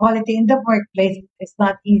gender equality in the workplace is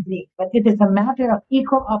not easy, but it is a matter of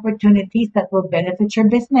equal opportunities that will benefit your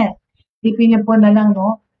business. Tipin niyo po na lang,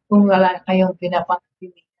 no? Kung wala kayong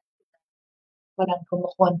pinapakipili, parang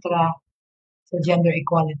kumukontra sa gender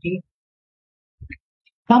equality.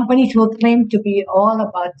 Companies will claim to be all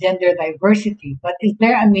about gender diversity, but is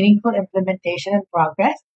there a meaningful implementation and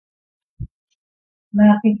progress?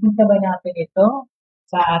 Nakikita ba natin ito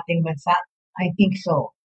sa ating bansa? I think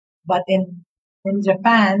so. But in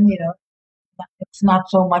Japan, it's not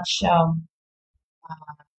so much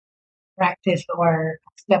practiced or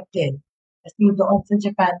accepted. Kasi doon sa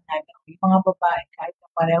Japan, yung mga babae, kahit na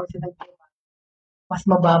pareho silang mas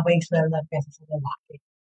mababa yung sweldo kaysa sa lalaki.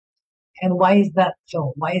 And why is that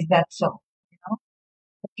so? Why is that so?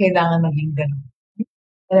 Kailangan maging ganun.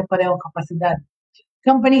 Pare-parehong kapasidad.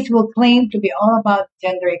 Companies will claim to be all about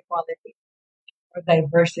gender equality or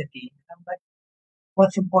diversity. But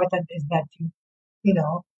what's important is that you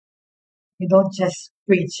don't just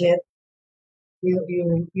preach it.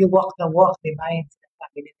 You walk the walk, diba?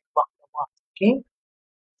 Walk the walk. Okay?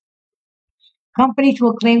 Companies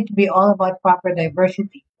will claim to be all about proper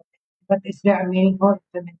diversity. But is there a meaningful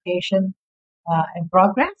implementation and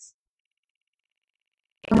progress?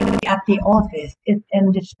 At the office is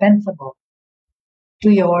indispensable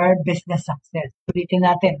to your business success. Ulitin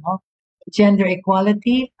natin, no? Gender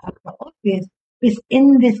equality at the office is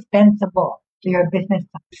indispensable to your business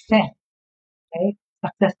success. Okay?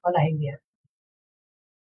 Success pala hindi.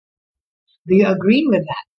 Do you agree with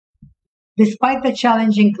that? Despite the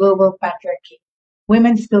challenging global patriarchy,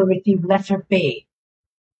 women still receive lesser pay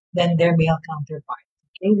than their male counterparts.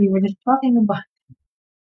 Okay, we were just talking about.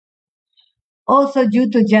 Also, due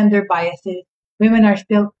to gender biases, women are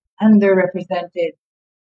still underrepresented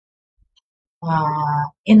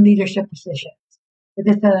in leadership positions.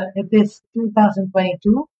 It is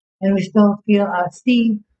 2022, and we still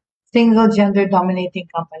see single gender dominating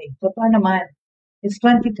companies. So, naman, it's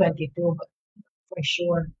 2022, but for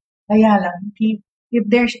sure. Kaya lang, if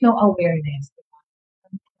there's no awareness,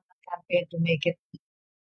 campaign to make it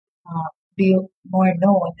be more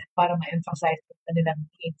known para ma-emphasize the kanilang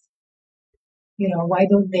needs. Why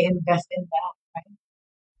don't they invest in that, right?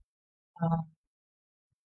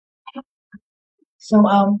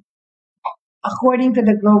 According to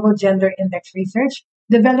the Global Gender Index research,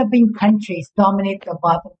 developing countries dominate the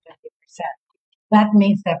bottom 20%. That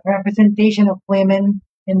means that representation of women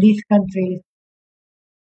in these countries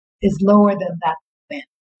is lower than that of men.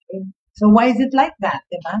 Okay? So why is it like that,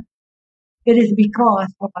 diba? It is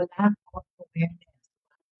because of a lack of awareness.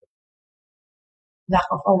 Lack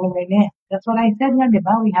of awareness. That's what I said,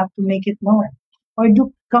 diba? We have to make it known. Or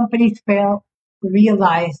do companies fail to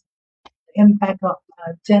realize the impact of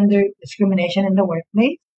gender discrimination in the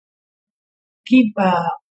workplace?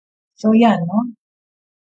 So yan, no?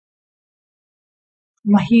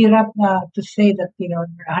 Mahirap to say that, you're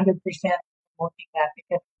 100% promoting that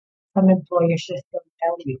because some employers just don't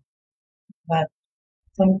tell you. But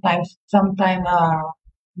sometime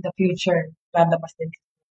in the future, lalabas din.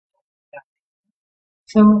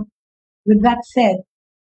 So, with that said,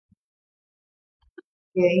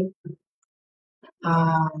 okay,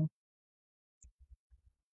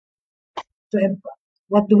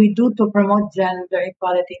 what do we do to promote gender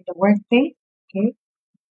equality in the workplace?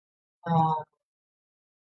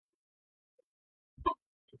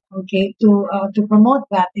 Okay, to promote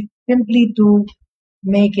that, it's simply to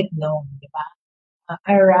make it known, diba?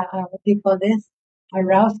 What do you call this?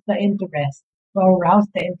 Arouse the interest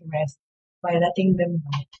by letting them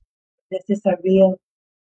know this is a real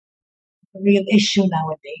issue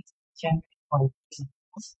nowadays. Gender equality.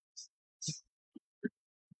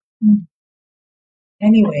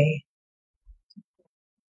 Anyway,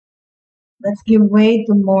 let's give way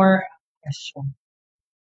to more questions.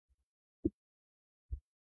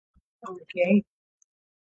 Okay.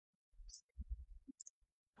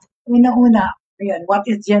 Una, what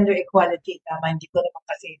is gender equality? Tama, hindi ko naman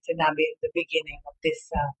kasi sinabi at the beginning of this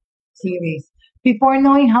series. Before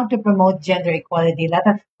knowing how to promote gender equality, let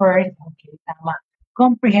us first,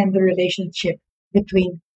 comprehend the relationship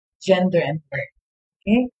between gender and work.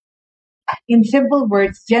 Okay? In simple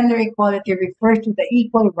words, gender equality refers to the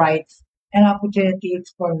equal rights and opportunities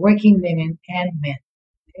for working women and men.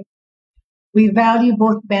 Okay? We value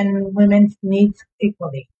both men and women's needs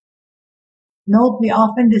equally. Note, we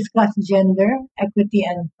often discuss gender, equity,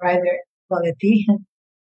 and gender equality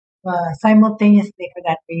simultaneously for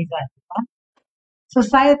that reason.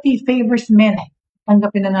 Society favors men.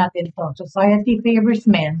 Tanggapin na natin to. Society favors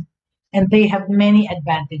men, and they have many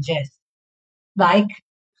advantages. Like,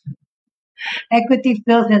 equity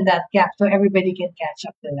fills in that gap so everybody can catch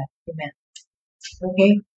up to men.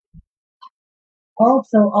 Okay.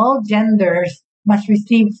 Also, all genders must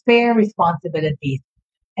receive fair responsibilities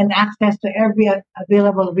and access to every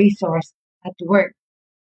available resource at work.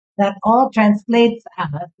 That all translates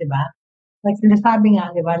as, di ba? Like sinasabi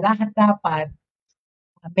nga, di ba, lahat dapat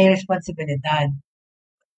may responsibilidad.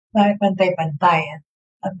 Dapat pantay-pantay.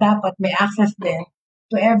 At dapat may access din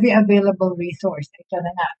to every available resource. Ito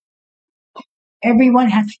na nga.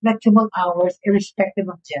 Everyone has flexible hours irrespective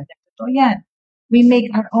of gender. So yan. We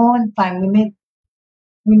make our own time.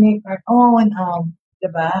 We make our own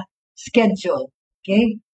diba, schedule.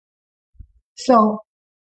 Okay? So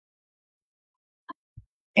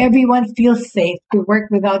everyone feels safe to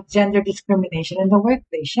work without gender discrimination in the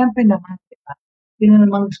workplace. Siyempre naman, diba? Sino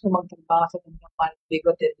naman gusto magtrabaho sa mga parang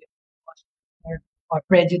bigoted or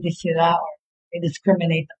prejudice sila or they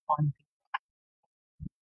discriminate upon people.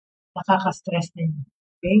 Nakaka-stress din.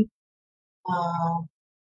 Okay?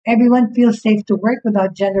 Everyone feels safe to work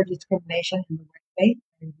without gender discrimination in the workplace.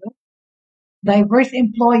 Very good. Diverse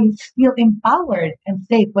employees feel empowered and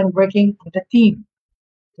safe when working with a team.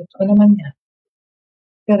 Totoo naman yan.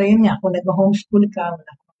 Pero yun nga, kung nag-homeschool ka, wala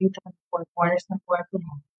kang makita ka ng four corners ng kwarto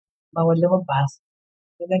mo, bawal lumabas,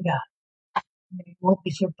 talaga, you won't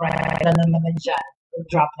be surprised na naman dyan. Will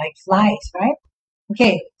drop like flies, right?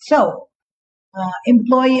 Okay, so,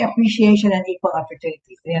 employee appreciation and equal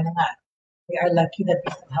opportunities. Ayan na nga. We are lucky that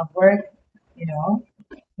we still have work, you know,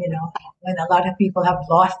 when a lot of people have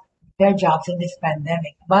lost their jobs in this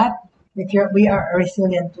pandemic. But we are a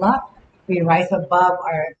resilient lot. We rise above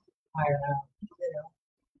our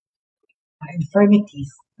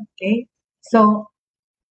infirmities. Okay? So,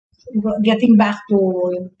 getting back to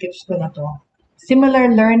yung tips ko na to, similar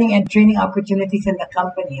learning and training opportunities in the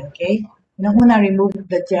company, okay? Una, remove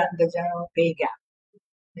the general pay gap.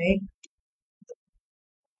 Okay?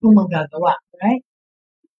 Kung magagawa, right?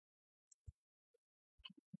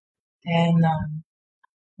 And,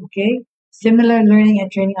 okay? Similar learning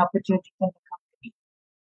and training opportunities in the company.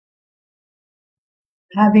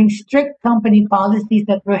 Having strict company policies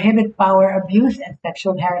that prohibit power abuse and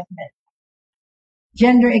sexual harassment.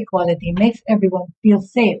 Gender equality makes everyone feel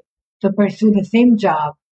safe to pursue the same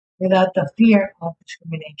job without the fear of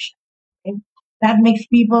discrimination. Okay? That makes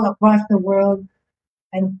people across the world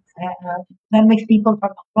and that makes people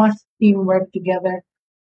from across team work together,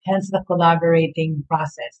 hence the collaborating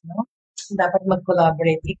process. No? So dapat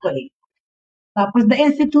mag-collaborate equally. Tapos the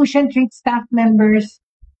institution treats staff members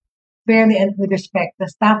fairly and with respect. The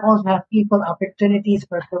staff also have equal opportunities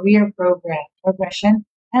for career progression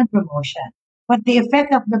and promotion. But the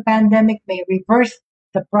effect of the pandemic may reverse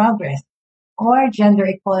the progress or gender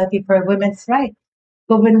equality for women's rights.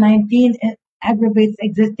 COVID-19 aggravates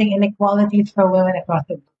existing inequalities for women across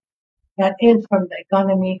the globe. That is from the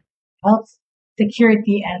economy, health,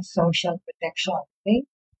 security, and social protection. Okay?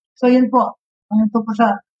 So yun po, ang ito po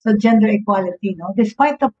sa gender equality, no?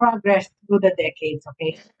 Despite the progress through the decades,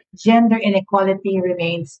 okay, gender inequality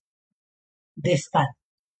remains distant.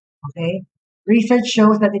 Okay? Research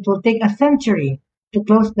shows that it will take a century to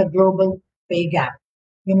close the global pay gap.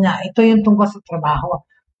 Yun nga, ito yung tungkol sa trabaho.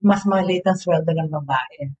 Mas maliit ang sweldo ng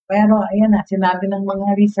babae. Pero, ayan na, sinabi ng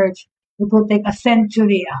mga research, it will take a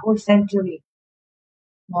century, a whole century,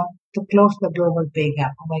 no, to close the global pay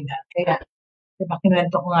gap. Oh my God. Kaya, diba,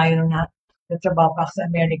 kinuwento ko nga yun na nagtrabaho pa sa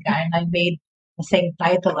America and I made the same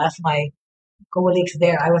title as my colleagues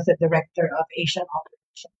there. I was the director of Asian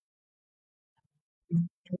Operations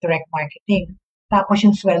in direct marketing. Tapos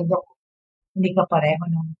yung sweldo ko, hindi kapareho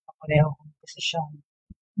ng kapareho kong posisyon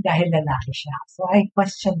dahil lalaki siya. So I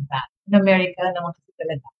questioned that. In America naman kasi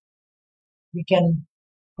talaga, you can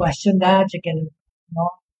question that, you can, you know,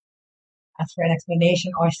 ask for an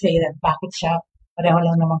explanation or say that bakit siya, pareho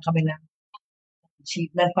lang naman kami ng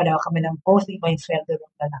achievement, pareho kami ng post, iba yung sweldo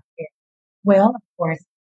ng lalaki. Well, of course,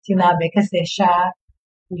 sinabi kasi siya,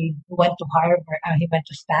 he went to Harvard, he went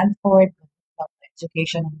to Stanford,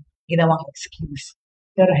 education, ginawang excuse.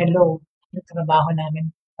 Pero hello, yung trabaho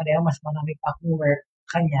namin, pareho mas marami pa akong work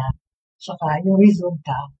kanya. Saka yung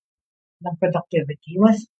resulta ng productivity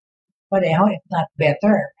was pareho, if not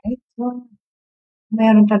better. Right? So,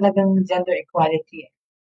 mayroon talagang gender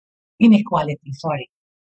inequality, sorry.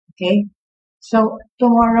 Okay? So,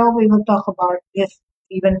 tomorrow we will talk about this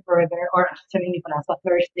even further, or actually hindi pa sa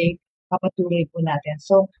Thursday, papatuloy po natin.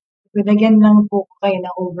 So, binigyan lang po kayo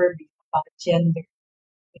ng overview about gender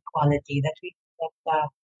equality that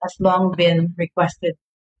has long been requested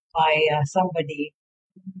by somebody,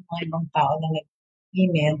 mga ibang tao na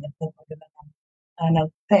nag-email,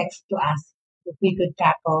 nag-text to ask if we could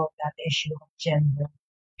tackle that issue of gender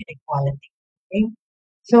inequality. Okay?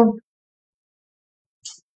 So,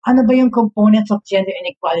 ano ba yung components of gender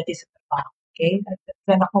inequality sa trabaho? Okay? At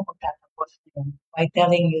saan ako magtatapos by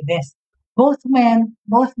telling you this. Both men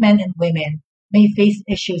and women may face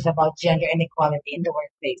issues about gender inequality in the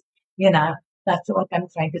workplace. That's what I'm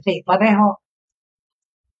trying to say. Pareho,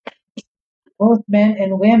 both men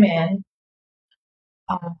and women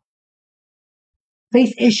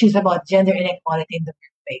face issues about gender inequality in the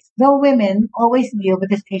workplace. Though women always deal with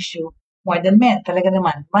this issue more than men. Talaga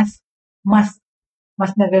naman, mas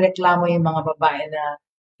nagrereklamo yung mga babae na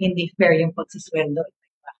hindi fair yung pagsisweldo.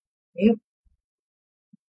 Okay?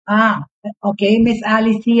 Okay, Miss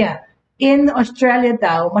Alicia. In Australia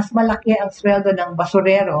daw, mas malaki ang sweldo ng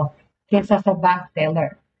basurero kaysa sa bank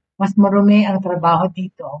teller. Mas marumi ang trabaho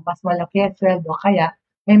dito, mas malaki ang sweldo, kaya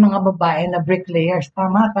may mga babae na bricklayers.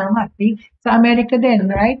 Tama. See? Sa Amerika din,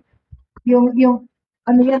 right? Yung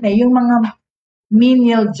ano yan yung mga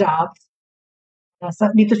menial jobs,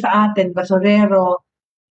 dito sa atin, basurero,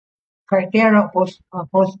 kartero,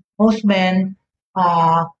 postman,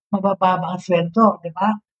 mabababa ang sweldo, di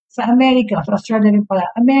ba? Sa Amerika, sa Australia rin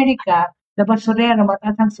pala, Amerika, the basurero,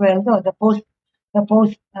 mataas ang sweldo. The post,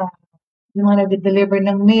 yung mga nag-deliver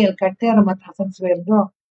ng mail, kartero, mataas ang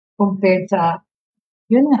sweldo. Compared sa,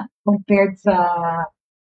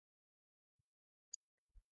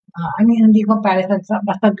 hindi comparison,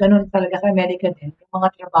 basta ganun talaga sa Amerika din, yung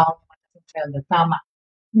mga trabaho, mataas ang sweldo. Tama.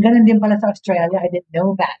 Ganun din pala sa Australia, I didn't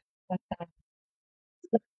know that.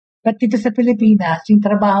 But dito sa Pilipinas, yung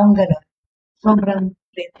trabahong ganun, sobrang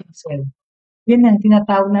late yung sweldo. Yun ang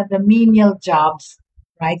tinatawag na the menial jobs,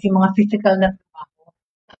 right? Yung mga physical na trabaho,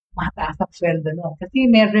 mataas ang sweldo nun.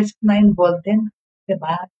 Kasi may risk na involved din, di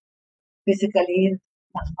ba? Physically,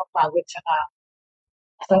 nakakapagod tsaka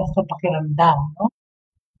sa pakiramdam, no?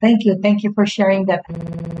 Thank you for sharing that.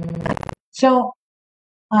 So,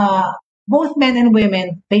 both men and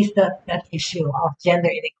women face that issue of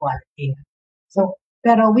gender inequality. So,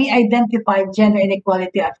 pero we identify gender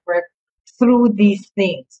inequality at work through these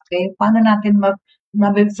things. Okay? Paano natin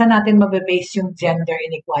saan natin mababase yung gender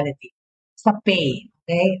inequality? Sa pay.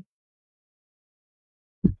 Okay?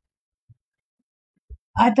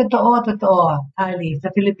 Totoo, Ali. Sa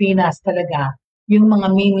Pilipinas talaga, yung mga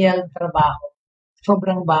menial trabaho,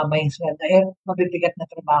 sobrang baba yung sweldo. Mabibigat na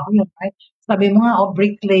trabaho yun, right? Sabi mo nga,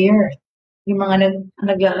 bricklayer. Yung mga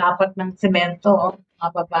naglalapat ng semento, mga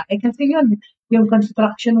babae. Kasi yun, yung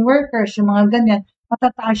construction workers, yung mga ganyan,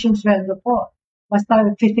 matataas yung sweldo po. Basta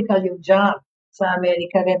physical yung job. Sa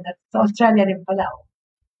Amerika rin at sa Australia rin pala.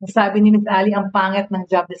 Sabi ni Ms. Ali, ang pangit ng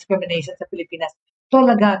job discrimination sa Pilipinas.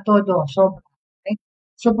 Talaga, todo, sobra. Okay?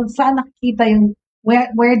 So, kung saan nakikita yung,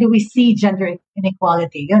 where do we see gender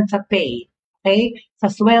inequality? Yun sa pay. Okay? Sa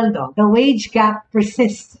sweldo. The wage gap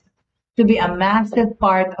persists to be a massive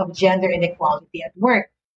part of gender inequality at work.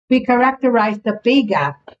 We characterize the pay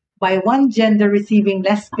gap by one gender receiving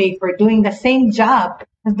less pay for doing the same job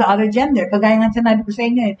as the other gender. Kagaya nga sinabi ko sa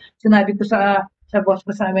inyo Sinabi ko sa boss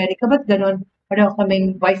ko sa Amerika, ba't ganun? Pareho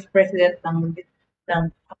kaming vice president ng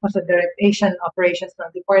ako sa direct Asian operations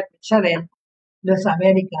ng department, siya rin, doon sa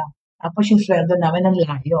Amerika. Tapos yung sweldo namin ng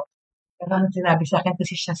layo. Pero ang sinabi sa akin,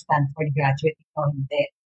 kasi siya Stanford graduate, ikaw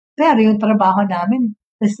hindi. Pero yung trabaho namin,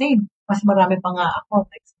 the same. Mas marami pa nga ako,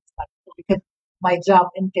 because my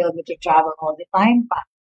job entailed me to travel all the time pa.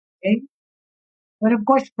 Okay? But of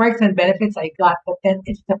course, perks and benefits I got, but then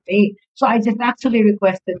it's the pay. So I just actually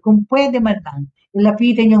requested, kung pwede man lang,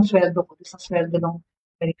 ilapitin yung sweldo ko sa sweldo ng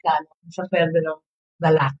Amerikano, sa sweldo ng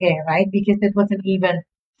lalaki, right? Because it wasn't even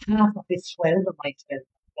half of his sweldo, my sweldo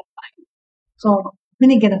at that time. So,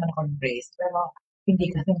 binigyan naman ako ng raise, pero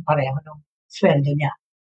hindi kasi pareho ng sweldo niya.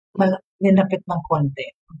 Ninapit ng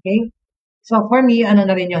konti. Okay? So, for me, ano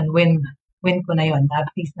na rin yun, win ko na yun. At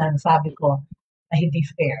least na nasabi ko na hindi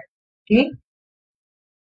fair. Okay?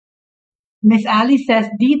 Miss Ali says,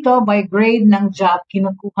 dito by grade ng job,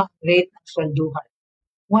 kinukuha ang grade ng swelduhan.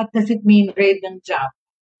 What does it mean, grade ng job?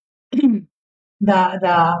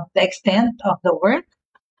 the extent of the work?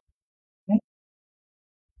 Okay.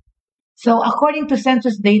 So according to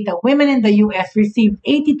census data, women in the U.S. receive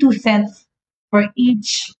 82 cents for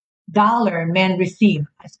each dollar men receive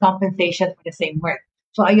as compensation for the same work.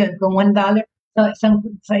 So ayun, kung $1,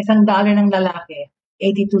 sa isang dollar ng lalaki,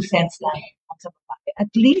 82 cents lang sa babae. At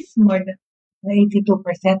least more than 82%,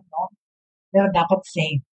 no? Pero dapat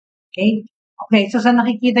same. Okay? Okay, so saan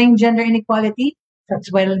nakikita yung gender inequality? Sa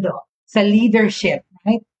sweldo, sa leadership,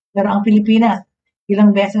 right? Pero ang Pilipinas,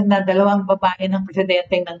 ilang beses na 2 babae ng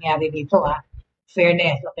presidente nangyari dito,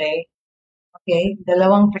 Fairness, okay? Okay, 2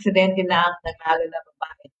 presidente na ang nanalo na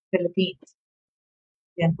babae ng Philippines.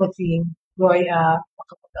 Yan po si Roy at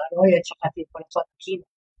saka si Ponson Aquino.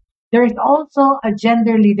 There is also a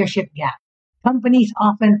gender leadership gap. Companies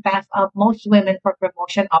often pass up most women for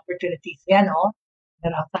promotion opportunities. Yan, oh.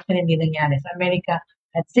 Pero sa akin hindi nangyari. Sa Amerika,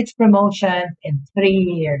 had 6 promotions in 3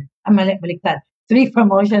 years. Baliktad. 3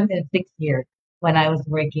 promotions in 6 years when I was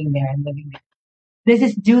working there and living there. This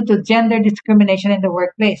is due to gender discrimination in the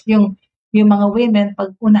workplace. Yung mga women,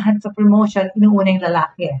 pag unahan sa promotion, inuuna yung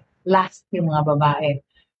lalaki. Last yung mga babae.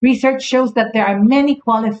 Research shows that there are many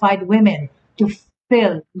qualified women to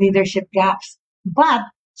fill leadership gaps, but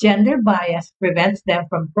gender bias prevents them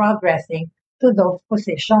from progressing to those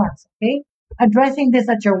positions. Okay? Addressing this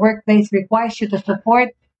at your workplace requires you to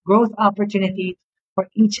support growth opportunities for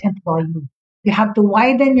each employee. You have to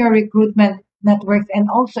widen your recruitment networks and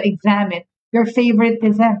also examine your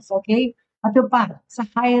favoritisms, okay? At pa, sa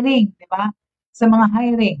hiring, di ba? Sa mga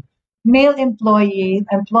hiring, male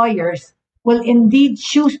employers will indeed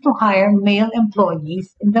choose to hire male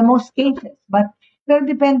employees in the most cases. Pero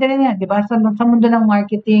depende rin yan, di ba? Sa mundo ng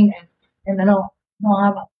marketing and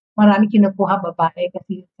marami kinukuha babae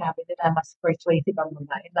kasi sabi nila mas persuasive ang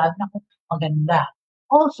babae. Lalo na kung maganda.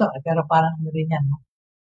 Also, pero parang ano rin yan, no?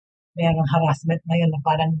 Merong harassment na yun na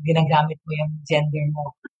parang ginagamit mo yung gender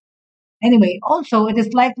mo. Anyway, also, it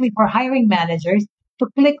is likely for hiring managers to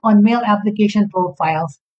click on male application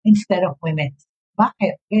profiles instead of women's.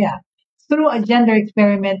 Bakit? Kaya, through a gender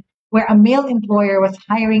experiment where a male employer was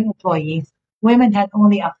hiring employees, women had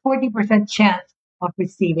only a 40% chance of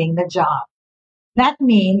receiving the job. That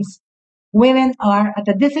means women are at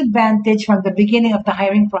a disadvantage from the beginning of the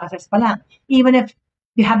hiring process pa lang. Even if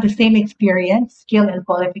you have the same experience, skill, and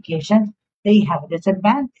qualifications, they have a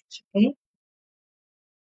disadvantage. Okay?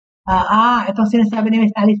 Itong sinasabi ni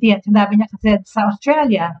Miss Alicia, sinabi niya kasi sa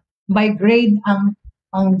Australia, by grade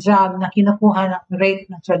ang job na kinukuha ng rate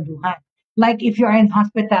ng swelduhan. Like if you're in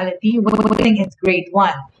hospitality, waiting is grade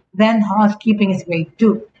 1. Then housekeeping is grade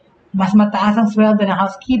 2. Mas mataas ang sweldo ng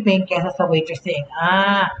housekeeping kaysa sa waitressing.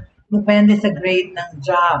 Depende sa grade ng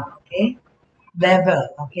job. Okay? Level.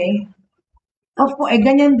 Okay? Of course,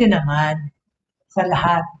 ganyan din naman sa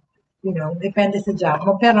lahat. You know, depende sa job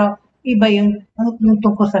mo. Pero, iba yung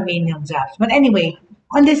tungkol sa menial jobs. But anyway,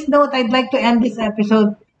 on this note, I'd like to end this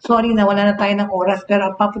episode. Sorry na wala na tayo ng oras,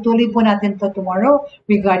 pero papatuloy po natin to tomorrow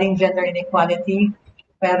regarding gender inequality.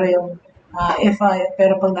 Pero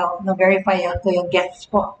pero pag na-verify ko yung guests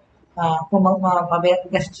po, kung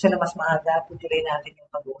guests sila mas maaga, tutuloy natin yung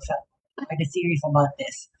pag-uusap or the series about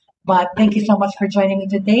this. But thank you so much for joining me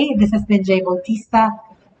today. This has been Jay Bautista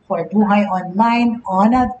for Buhay Online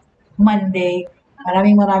on a Monday.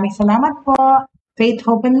 Maraming salamat po. Faith,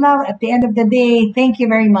 hope, and love at the end of the day. Thank you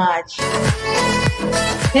very much.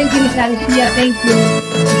 Thank you, Miss Alicia. Thank you.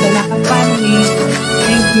 Sa Lakang family.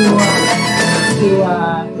 Thank you.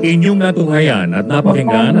 Inyong natunghayan at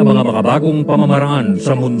napakinggan ang mga makabagong pamamaraan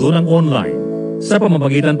sa mundo ng online sa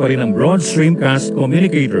pamamagitan pa rin ng Broad Stream Cast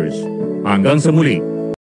Communicators. Hanggang sa muli.